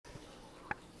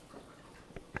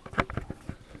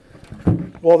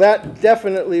Well, that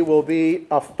definitely will be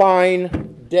a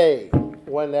fine day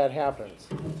when that happens.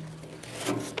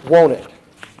 Won't it?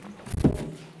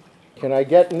 Can I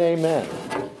get an amen?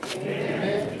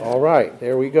 Amen. All right,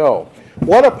 there we go.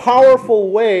 What a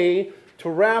powerful way to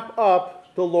wrap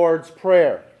up the Lord's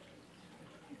Prayer.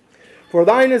 For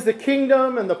thine is the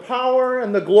kingdom and the power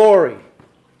and the glory.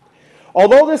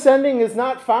 Although this ending is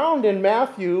not found in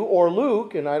Matthew or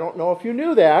Luke, and I don't know if you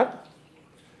knew that,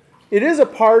 it is a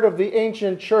part of the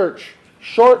ancient church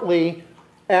shortly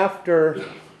after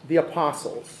the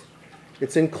apostles.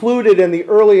 It's included in the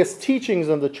earliest teachings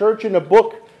of the church in a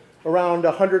book around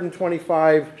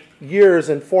 125 years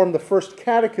and formed the first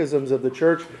catechisms of the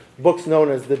church, books known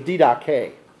as the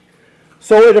Didache.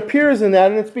 So it appears in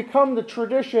that, and it's become the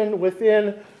tradition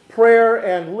within prayer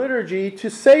and liturgy to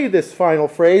say this final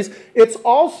phrase. It's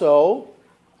also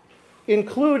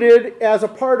included as a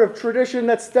part of tradition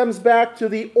that stems back to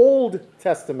the Old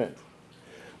Testament.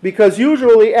 Because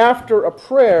usually after a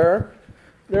prayer,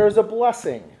 there is a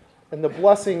blessing, and the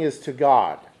blessing is to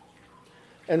God.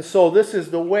 And so this is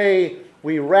the way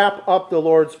we wrap up the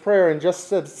Lord's Prayer, and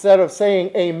just instead of saying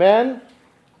amen,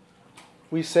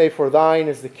 we say, for thine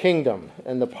is the kingdom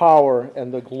and the power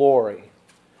and the glory.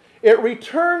 It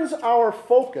returns our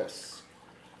focus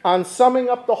on summing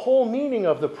up the whole meaning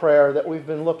of the prayer that we've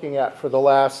been looking at for the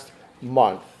last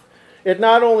month. It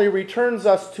not only returns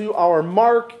us to our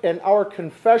mark and our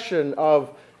confession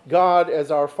of God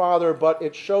as our Father, but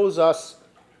it shows us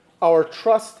our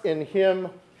trust in Him,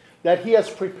 that He has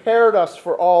prepared us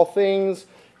for all things.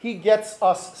 He gets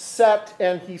us set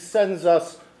and He sends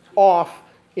us off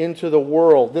into the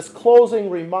world. This closing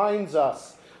reminds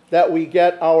us that we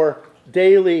get our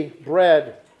daily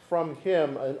bread from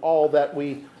Him and all that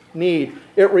we need.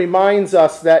 It reminds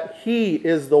us that He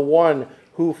is the one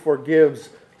who forgives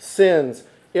sins.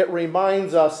 It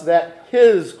reminds us that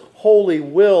His holy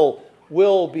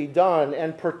will be done.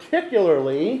 And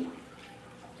particularly,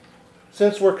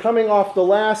 since we're coming off the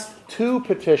last two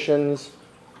petitions,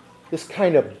 this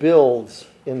kind of builds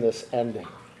in this ending.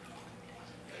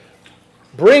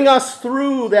 Bring us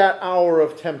through that hour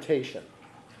of temptation,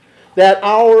 that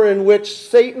hour in which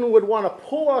Satan would want to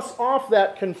pull us off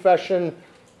that confession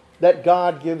that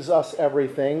God gives us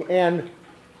everything and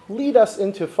lead us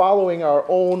into following our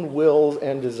own wills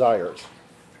and desires.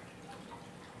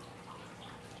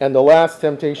 And the last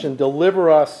temptation, deliver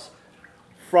us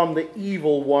from the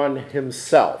evil one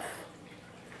himself,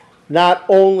 not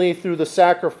only through the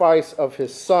sacrifice of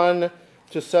His Son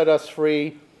to set us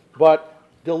free, but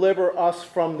deliver us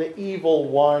from the evil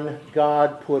one.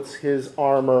 God puts His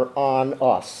armor on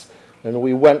us. And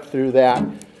we went through that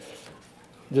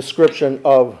description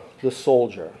of the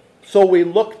soldier. So we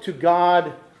look to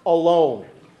God alone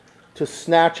to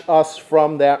snatch us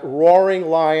from that roaring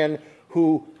lion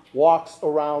who walks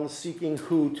around seeking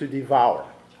who to devour.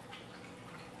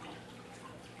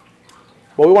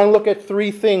 But we want to look at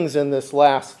three things in this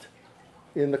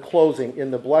in the closing,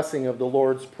 in the blessing of the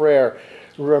Lord's Prayer.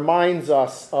 It reminds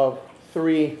us of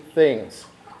three things.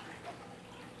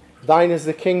 Thine is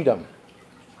the kingdom.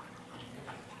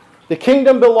 The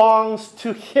kingdom belongs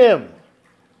to Him.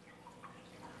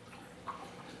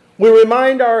 We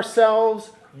remind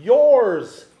ourselves,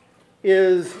 yours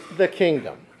is the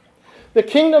kingdom. The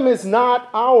kingdom is not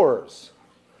ours,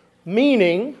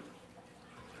 meaning,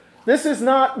 this is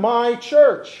not my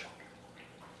church.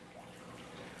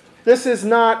 This is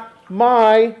not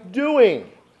my doing.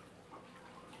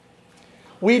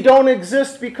 We don't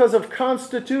exist because of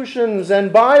constitutions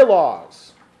and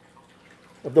bylaws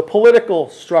of the political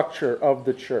structure of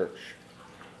the church,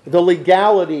 the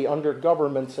legality under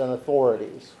governments and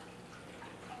authorities.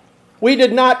 We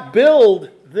did not build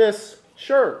this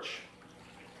church.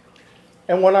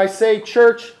 And when I say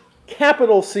church,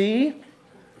 capital C,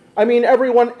 I mean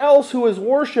everyone else who is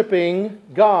worshiping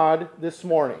God this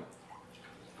morning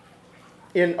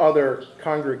in other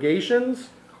congregations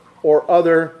or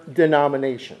other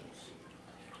denominations.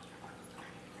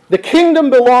 The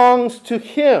kingdom belongs to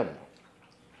Him.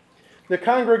 The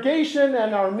congregation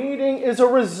and our meeting is a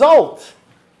result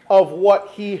of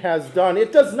what He has done.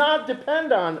 It does not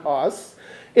depend on us.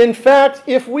 In fact,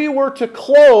 if we were to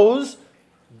close,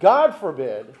 God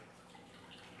forbid,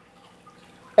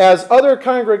 as other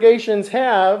congregations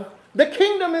have, the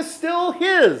kingdom is still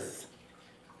His.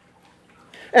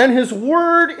 And His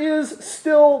word is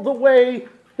still the way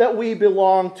that we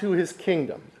belong to His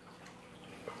kingdom.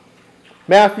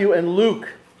 Matthew and Luke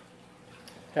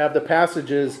have the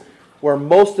passages where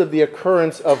most of the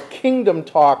occurrence of kingdom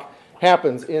talk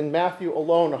happens. In Matthew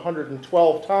alone,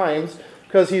 112 times,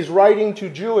 because he's writing to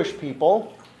Jewish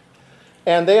people,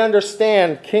 and they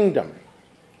understand kingdom.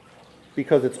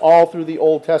 because it's all through the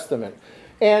Old Testament.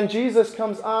 And Jesus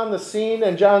comes on the scene,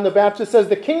 and John the Baptist says,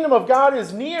 the kingdom of God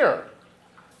is near.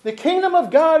 The kingdom of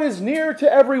God is near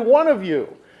to every one of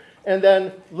you. And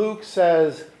then Luke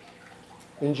says,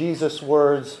 in Jesus'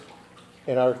 words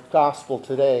in our gospel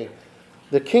today,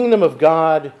 the kingdom of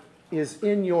God is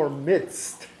in your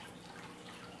midst.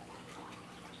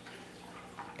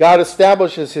 God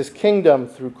establishes his kingdom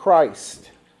through Christ.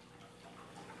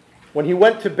 When he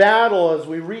went to battle, as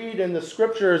we read in the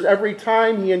scriptures, every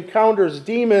time he encounters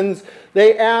demons,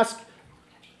 they ask,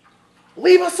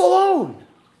 leave us alone.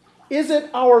 Is it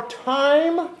our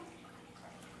time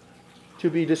to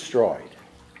be destroyed?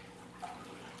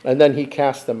 And then he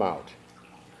casts them out.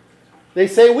 They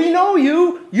say, we know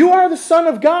you. You are the Son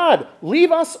of God.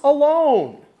 Leave us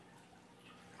alone.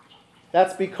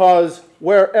 That's because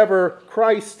wherever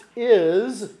Christ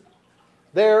is,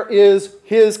 there is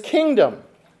his kingdom.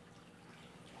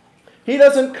 He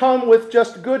doesn't come with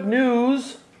just good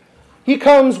news. He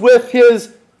comes with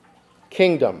his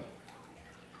kingdom.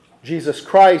 Jesus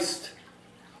Christ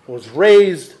was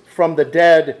raised from the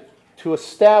dead to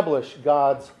establish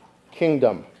God's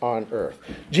kingdom on earth.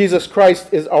 Jesus Christ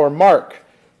is our mark,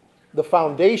 the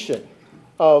foundation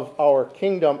of our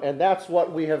kingdom, and that's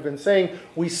what we have been saying.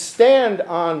 We stand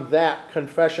on that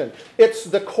confession. It's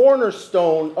the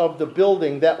cornerstone of the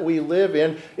building that we live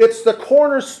in. It's the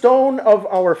cornerstone of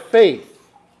our faith.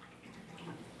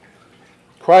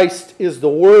 Christ is the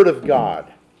Word of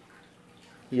God.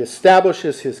 He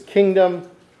establishes his kingdom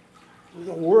through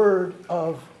the Word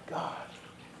of God.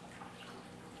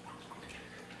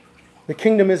 The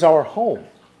kingdom is our home.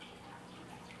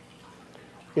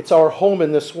 It's our home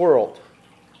in this world.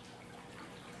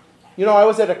 You know, I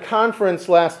was at a conference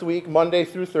last week, Monday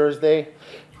through Thursday.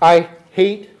 I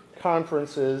hate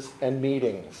conferences and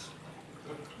meetings.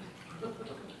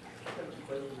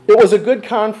 It was a good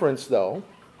conference, though,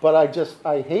 but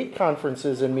I hate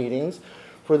conferences and meetings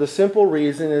for the simple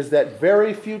reason is that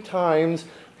very few times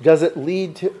does it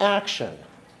lead to action.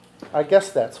 I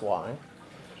guess that's why.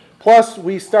 Plus,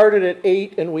 we started at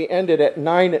 8 and we ended at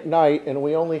 9 at night, and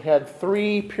we only had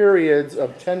 3 periods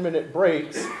of 10-minute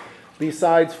breaks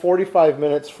besides 45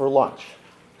 minutes for lunch.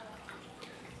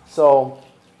 So,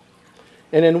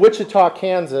 and in Wichita,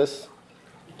 Kansas,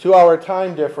 2-hour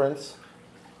time difference,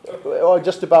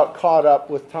 just about caught up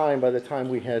with time by the time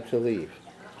we had to leave.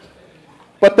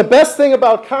 But the best thing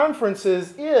about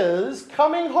conferences is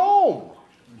coming home.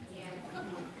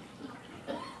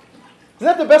 Isn't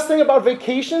that the best thing about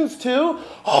vacations too?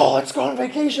 Oh, let's go on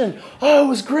vacation. Oh, it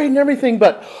was great and everything,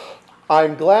 but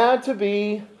I'm glad to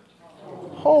be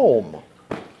home.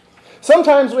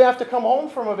 Sometimes we have to come home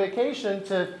from a vacation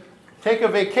to take a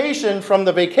vacation from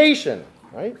the vacation,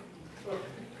 right?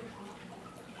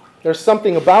 There's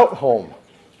something about home.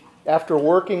 After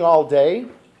working all day,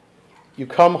 you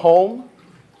come home,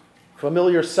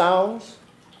 familiar sounds,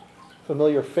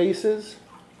 familiar faces,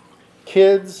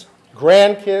 kids,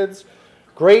 grandkids,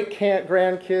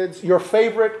 great-grandkids, your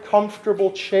favorite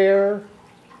comfortable chair.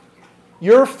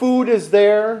 Your food is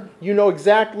there. You know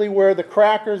exactly where the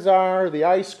crackers are, the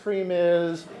ice cream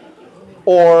is,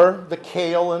 or the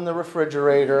kale in the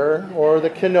refrigerator, or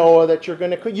the quinoa that you're going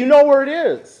to cook. You know where it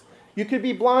is. You could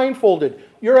be blindfolded.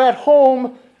 You're at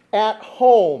home at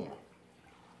home.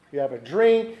 You have a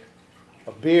drink,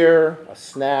 a beer, a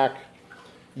snack.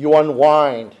 You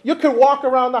unwind. You could walk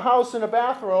around the house in a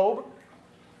bathrobe.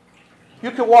 You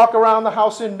could walk around the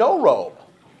house in no robe.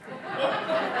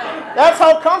 That's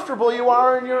how comfortable you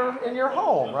are in your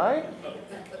home, right?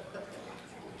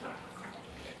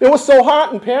 It was so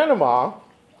hot in Panama,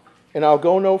 and I'll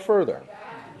go no further.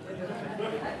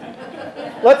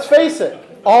 Let's face it.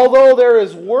 Although there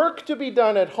is work to be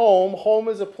done at home, home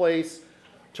is a place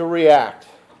to react,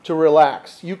 to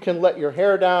relax. You can let your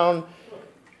hair down.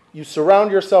 You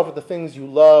surround yourself with the things you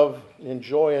love and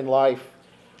enjoy in life.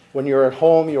 When you're at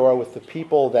home, you are with the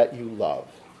people that you love,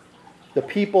 the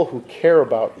people who care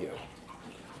about you.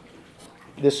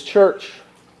 This church,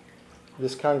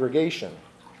 this congregation,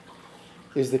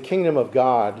 is the kingdom of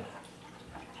God,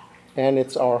 and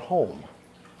it's our home.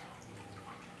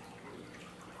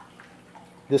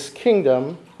 This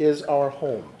kingdom is our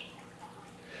home.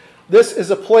 This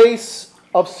is a place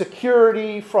of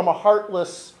security from a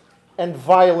heartless and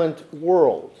violent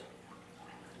world.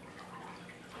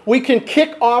 We can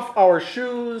kick off our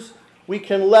shoes, we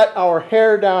can let our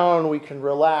hair down, we can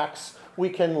relax, we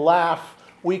can laugh,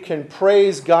 we can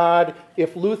praise God.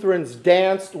 If Lutherans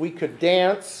danced, we could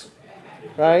dance,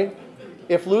 right?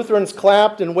 If Lutherans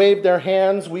clapped and waved their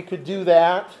hands, we could do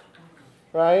that,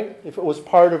 right? If it was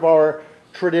part of our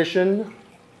tradition.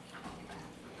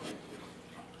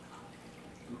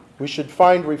 We should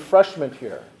find refreshment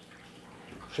here.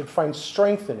 We should find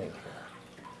strengthening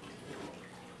here.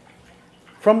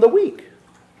 From the weak.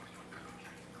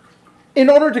 In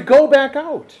order to go back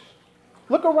out.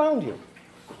 Look around you.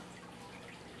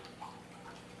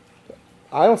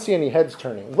 I don't see any heads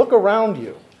turning. Look around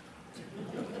you.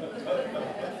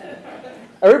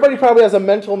 Everybody probably has a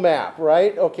mental map,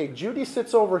 right? Okay, Judy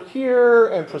sits over here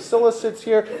and Priscilla sits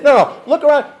here. No, look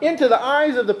around into the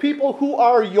eyes of the people who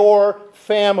are your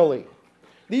family.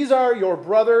 These are your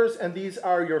brothers and these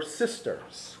are your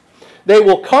sisters. They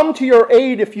will come to your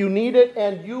aid if you need it,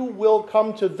 and you will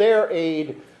come to their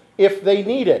aid if they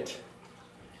need it.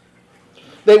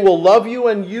 They will love you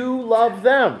and you love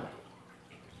them.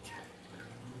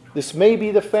 This may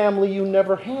be the family you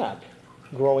never had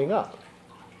growing up.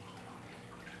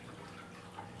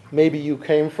 Maybe you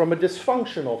came from a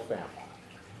dysfunctional family.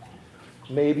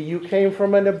 Maybe you came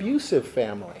from an abusive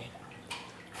family.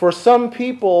 For some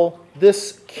people,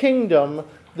 this kingdom,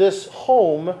 this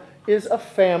home, is a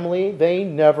family they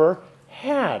never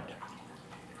had.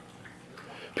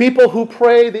 People who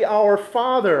pray the Our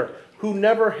Father, who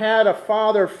never had a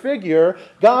father figure,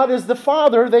 God is the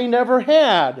Father they never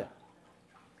had.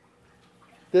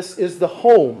 This is the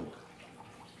home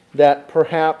that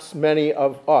perhaps many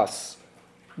of us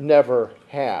never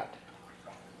had.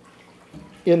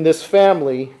 In this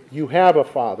family, you have a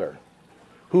father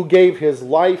who gave his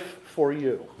life for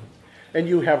you. And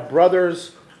you have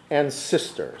brothers and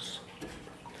sisters.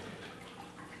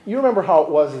 You remember how it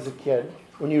was as a kid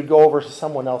when you'd go over to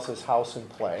someone else's house and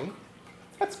play?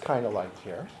 That's kind of like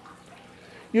here.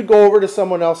 You'd go over to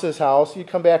someone else's house, you'd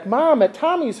come back, Mom, at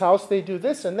Tommy's house they do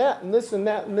this and that and this and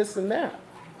that and this and that.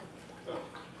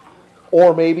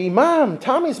 Or maybe, Mom,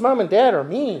 Tommy's mom and dad are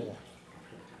mean.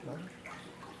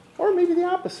 Or maybe the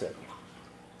opposite.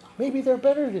 Maybe they're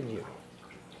better than you.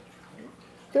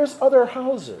 There's other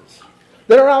houses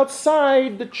that are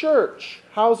outside the church.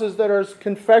 Houses that are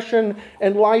confession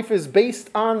and life is based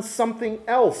on something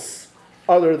else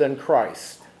other than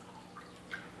Christ.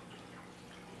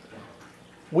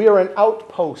 We are an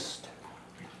outpost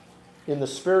in the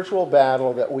spiritual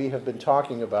battle that we have been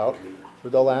talking about for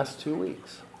the last 2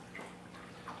 weeks.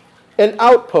 An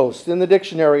outpost in the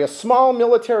dictionary, a small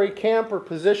military camp or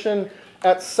position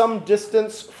at some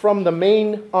distance from the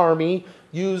main army,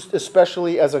 used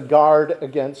especially as a guard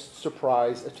against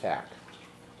surprise attack.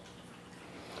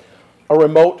 A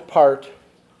remote part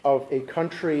of a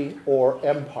country or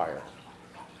empire.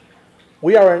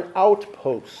 We are an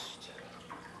outpost.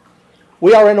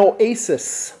 We are an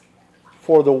oasis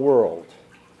for the world.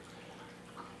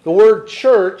 The word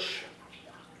church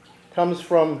comes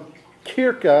from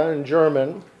Kirche in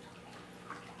German,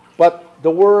 but the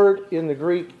word in the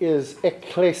Greek is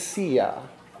ekklesia.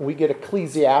 We get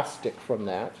ecclesiastic from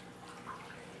that.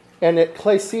 And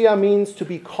ekklesia means to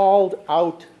be called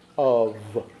out of.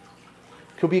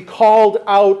 To be called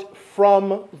out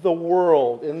from the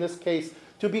world. In this case,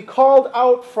 to be called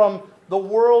out from the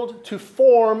world to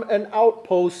form an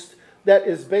outpost that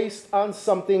is based on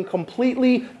something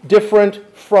completely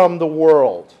different from the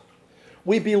world.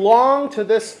 We belong to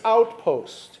this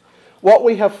outpost. What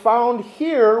we have found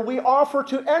here, we offer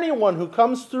to anyone who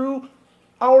comes through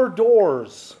our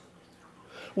doors.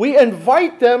 We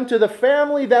invite them to the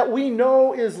family that we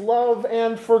know is love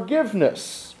and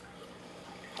forgiveness.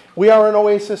 We are an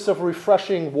oasis of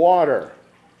refreshing water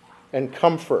and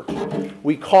comfort.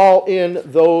 We call in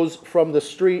those from the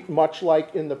street, much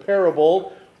like in the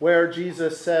parable where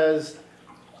Jesus says,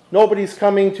 nobody's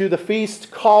coming to the feast,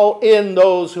 call in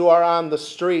those who are on the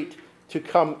street to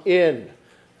come in.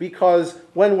 Because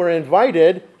when we're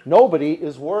invited, nobody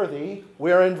is worthy,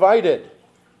 we're invited.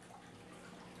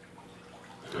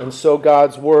 And so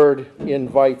God's word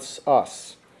invites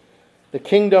us. The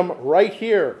kingdom right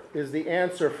here is the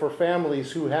answer for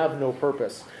families who have no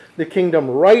purpose. The kingdom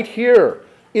right here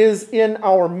is in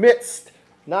our midst,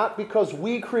 not because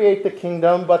we create the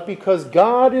kingdom, but because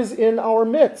God is in our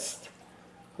midst.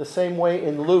 The same way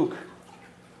in Luke,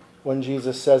 when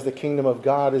Jesus says the kingdom of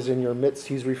God is in your midst,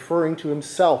 he's referring to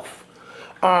himself.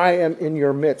 I am in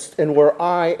your midst, and where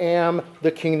I am,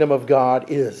 the kingdom of God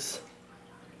is.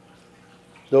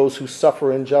 Those who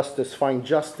suffer injustice find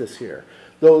justice here.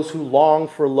 Those who long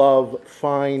for love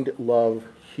find love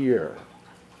here.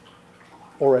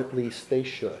 Or at least they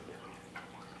should.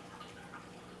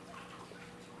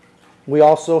 We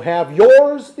also have,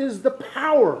 yours is the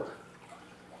power.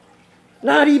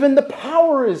 Not even the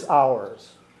power is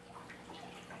ours.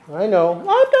 I know, I've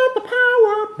got the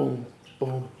power. Boom,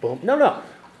 boom, boom. No.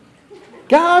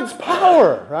 God's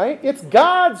power, right? It's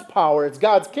God's power. It's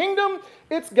God's kingdom.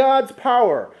 It's God's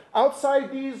power.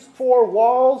 Outside these four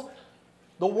walls,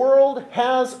 the world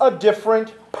has a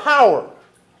different power.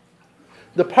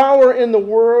 The power in the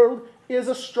world is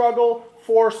a struggle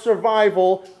for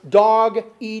survival, dog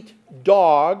eat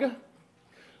dog,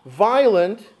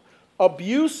 violent,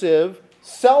 abusive,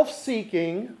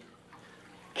 self-seeking,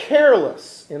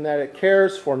 careless in that it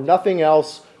cares for nothing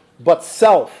else but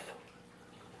self.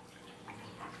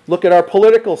 Look at our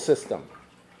political system.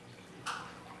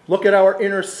 Look at our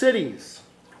inner cities.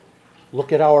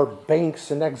 Look at our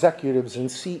banks and executives and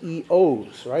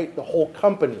CEOs, right? The whole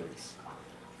companies.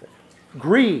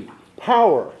 Greed,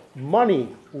 power,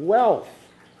 money, wealth.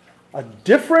 A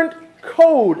different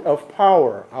code of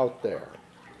power out there.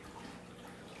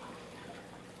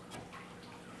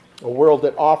 A world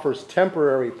that offers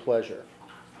temporary pleasure.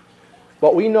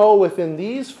 But we know within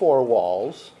these four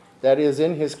walls, that is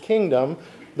in his kingdom,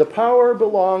 the power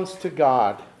belongs to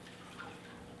God.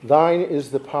 Thine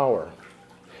is the power.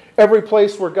 Every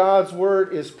place where God's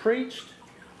word is preached,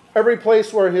 every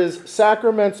place where his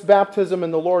sacraments, baptism,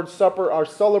 and the Lord's Supper are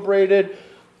celebrated,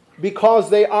 because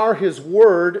they are his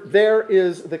word, there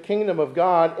is the kingdom of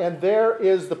God, and there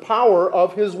is the power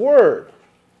of his word.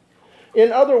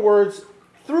 In other words,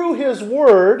 through his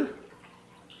word,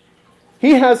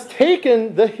 he has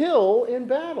taken the hill in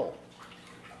battle.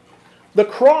 The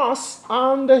cross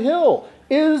on the hill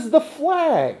is the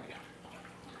flag.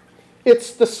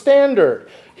 It's the standard.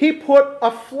 He put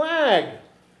a flag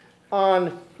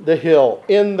on the hill,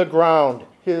 in the ground,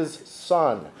 his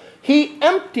son. He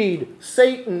emptied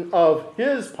Satan of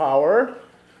his power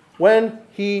when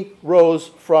he rose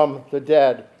from the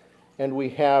dead, and we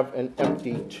have an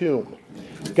empty tomb.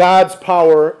 God's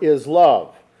power is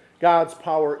love. God's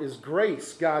power is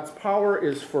grace. God's power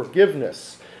is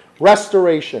forgiveness,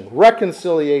 restoration,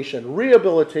 reconciliation,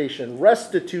 rehabilitation,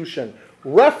 restitution,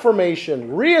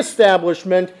 reformation,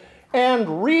 reestablishment,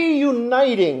 and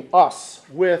reuniting us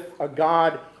with a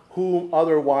God whom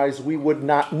otherwise we would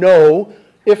not know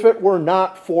if it were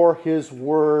not for his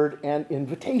word and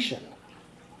invitation.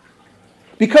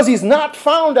 Because he's not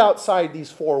found outside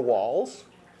these four walls,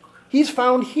 he's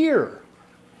found here.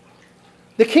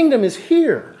 The kingdom is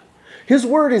here. His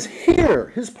word is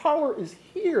here. His power is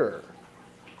here.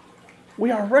 We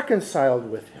are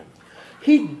reconciled with him.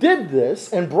 He did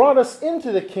this and brought us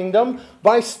into the kingdom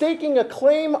by staking a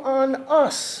claim on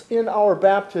us in our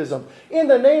baptism. In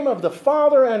the name of the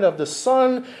Father and of the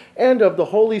Son and of the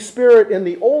Holy Spirit. In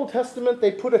the Old Testament,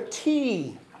 they put a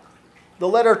T, the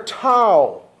letter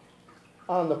tau,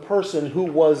 on the person who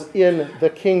was in the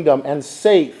kingdom and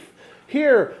safe.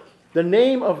 Here, the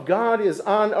name of God is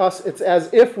on us. It's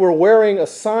as if we're wearing a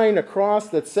sign across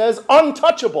that says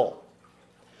untouchable.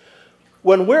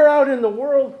 When we're out in the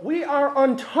world, we are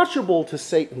untouchable to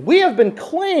Satan. We have been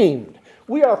claimed.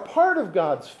 We are part of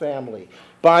God's family.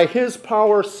 By his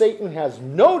power, Satan has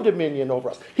no dominion over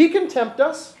us. He can tempt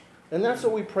us, and that's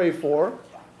what we pray for.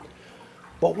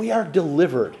 But we are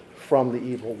delivered from the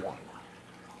evil one.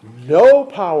 No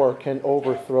power can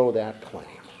overthrow that claim.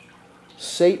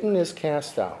 Satan is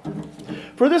cast out.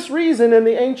 For this reason, in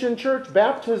the ancient church,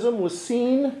 baptism was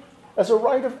seen as a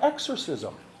rite of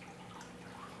exorcism.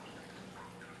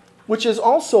 Which is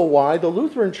also why the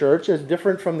Lutheran Church, as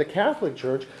different from the Catholic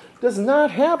Church, does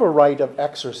not have a rite of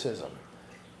exorcism.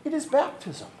 It is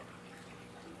baptism.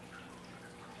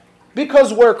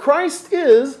 Because where Christ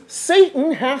is,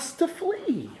 Satan has to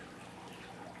flee.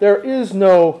 There is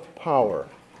no power.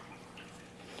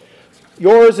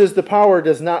 Yours is the power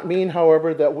does not mean,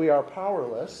 however, that we are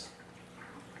powerless,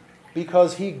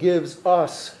 because he gives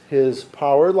us his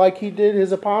power like he did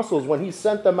his apostles when he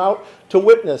sent them out to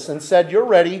witness and said, "You're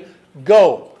ready,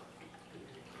 go.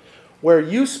 Where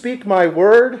you speak my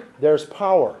word, there's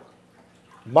power.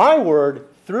 My word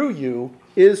through you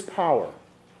is power.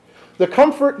 The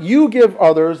comfort you give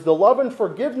others, the love and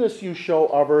forgiveness you show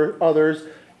others,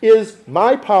 is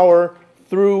my power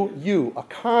through you, a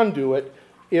conduit,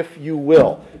 if you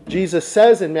will." Jesus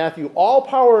says in Matthew, "All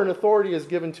power and authority is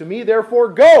given to me, therefore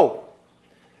go."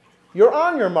 You're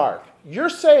on your mark. You're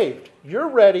saved. You're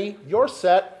ready. You're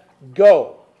set.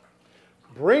 Go.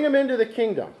 Bring them into the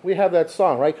kingdom. We have that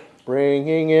song, right?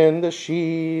 Bringing in the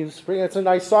sheaves. It's a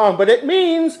nice song, but it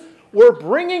means we're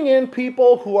bringing in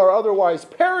people who are otherwise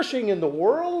perishing in the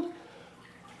world,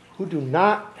 who do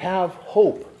not have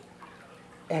hope.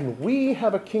 And we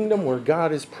have a kingdom where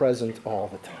God is present all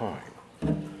the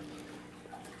time.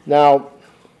 Now,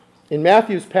 in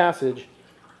Matthew's passage,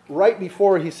 right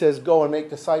before he says, "Go and make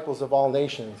disciples of all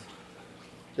nations,"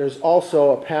 there's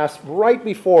also a passage right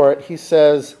before it. He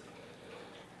says,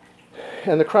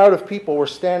 "And the crowd of people were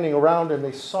standing around, and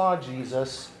they saw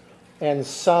Jesus, and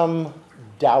some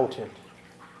doubted."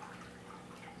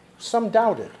 Some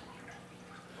doubted.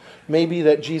 maybe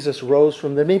that Jesus rose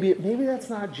from the, maybe that's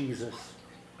not Jesus.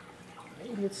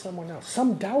 Maybe it's someone else.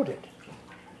 Some doubted.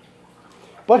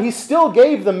 But he still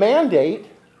gave the mandate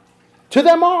to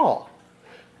them all,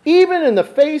 even in the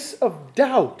face of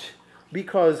doubt,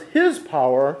 because his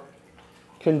power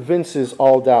convinces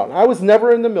all doubt. I was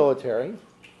never in the military,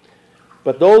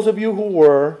 but those of you who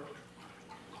were,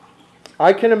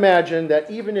 I can imagine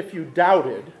that even if you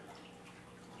doubted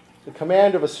the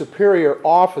command of a superior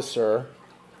officer,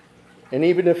 and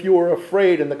even if you were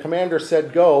afraid and the commander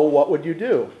said go, what would you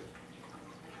do?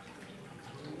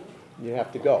 You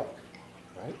have to go,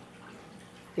 right?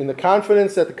 In the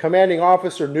confidence that the commanding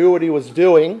officer knew what he was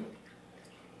doing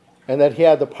and that he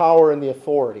had the power and the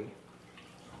authority.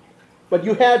 But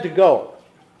you had to go.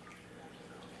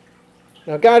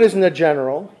 Now, God isn't a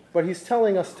general, but he's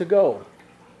telling us to go.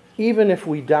 Even if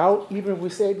we doubt, even if we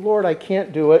say, Lord, I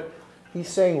can't do it, he's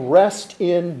saying, rest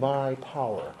in my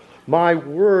power. My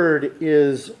word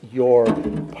is your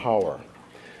power.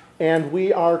 And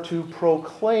we are to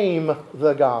proclaim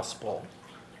the gospel,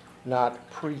 not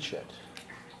preach it.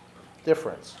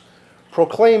 Difference.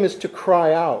 Proclaim is to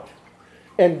cry out.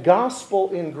 And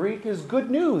gospel in Greek is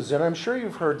good news, and I'm sure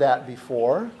you've heard that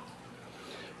before.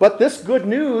 But this good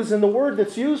news and the word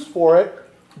that's used for it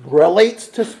relates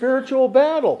to spiritual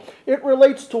battle. It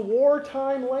relates to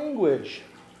wartime language.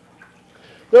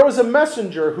 There was a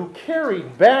messenger who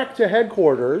carried back to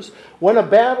headquarters when a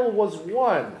battle was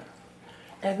won.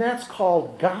 And that's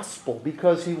called gospel,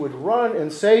 because he would run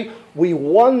and say, we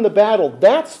won the battle.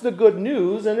 That's the good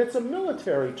news, and it's a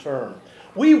military term.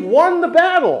 We won the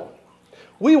battle.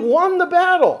 We won the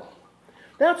battle.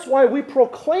 That's why we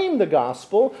proclaim the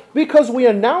gospel, because we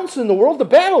announce in the world the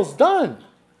battle's done.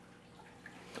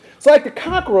 It's like the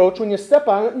cockroach when you step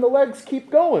on it and the legs keep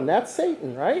going. That's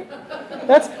Satan, right?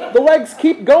 The legs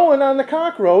keep going on the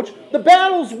cockroach. The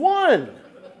battle's won.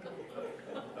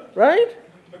 Right?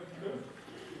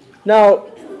 Now,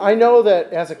 I know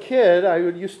that as a kid, I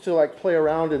used to play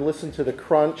around and listen to the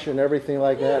crunch and everything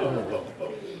like that.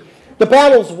 The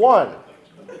battle's won.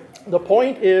 The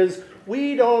point is,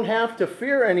 we don't have to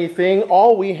fear anything.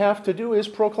 All we have to do is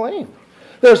proclaim.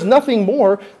 There's nothing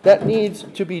more that needs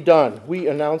to be done. We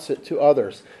announce it to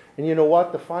others. And you know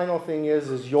what? The final thing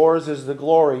is yours is the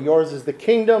glory. Yours is the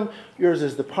kingdom. Yours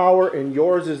is the power. And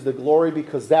yours is the glory,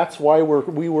 because that's why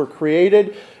we were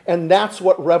created. And that's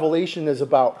what Revelation is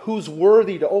about. Who's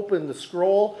worthy to open the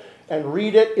scroll and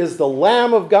read it is the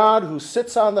Lamb of God who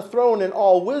sits on the throne, and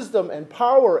all wisdom and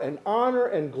power and honor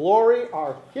and glory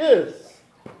are his,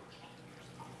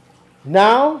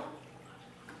 now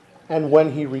and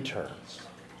when he returns.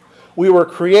 We were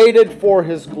created for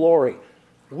his glory.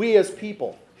 We as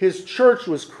people, his church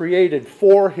was created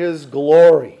for his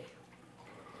glory.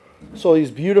 So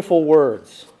these beautiful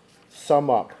words sum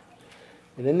up.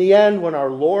 And in the end, when our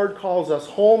Lord calls us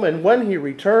home and when he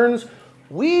returns,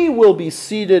 we will be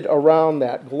seated around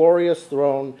that glorious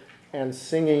throne and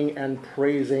singing and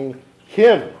praising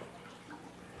him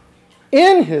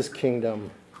in his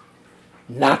kingdom,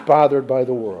 not bothered by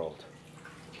the world.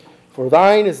 For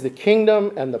thine is the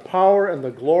kingdom and the power and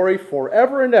the glory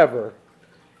forever and ever.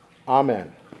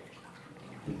 Amen.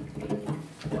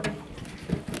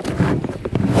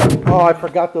 Oh, I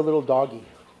forgot the little doggy.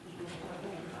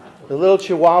 The little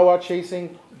chihuahua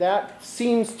chasing. That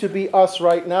seems to be us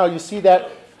right now. You see, that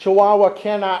chihuahua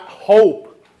cannot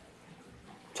hope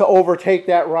to overtake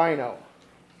that rhino.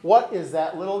 What is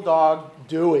that little dog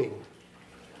doing?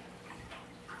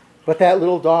 But that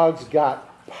little dog's got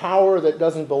power that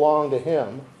doesn't belong to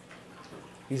him.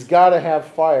 He's got to have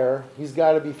fire. He's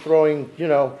got to be throwing,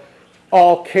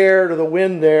 all care to the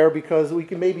wind there, because we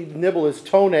can maybe nibble his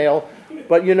toenail.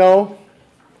 But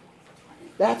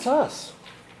that's us.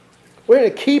 We're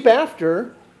going to keep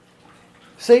after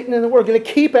Satan in the world. We're going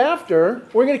to keep after.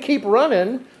 We're going to keep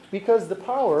running, because the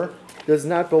power does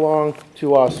not belong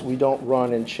to us. We don't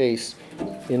run and chase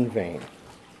in vain.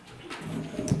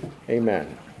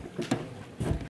 Amen.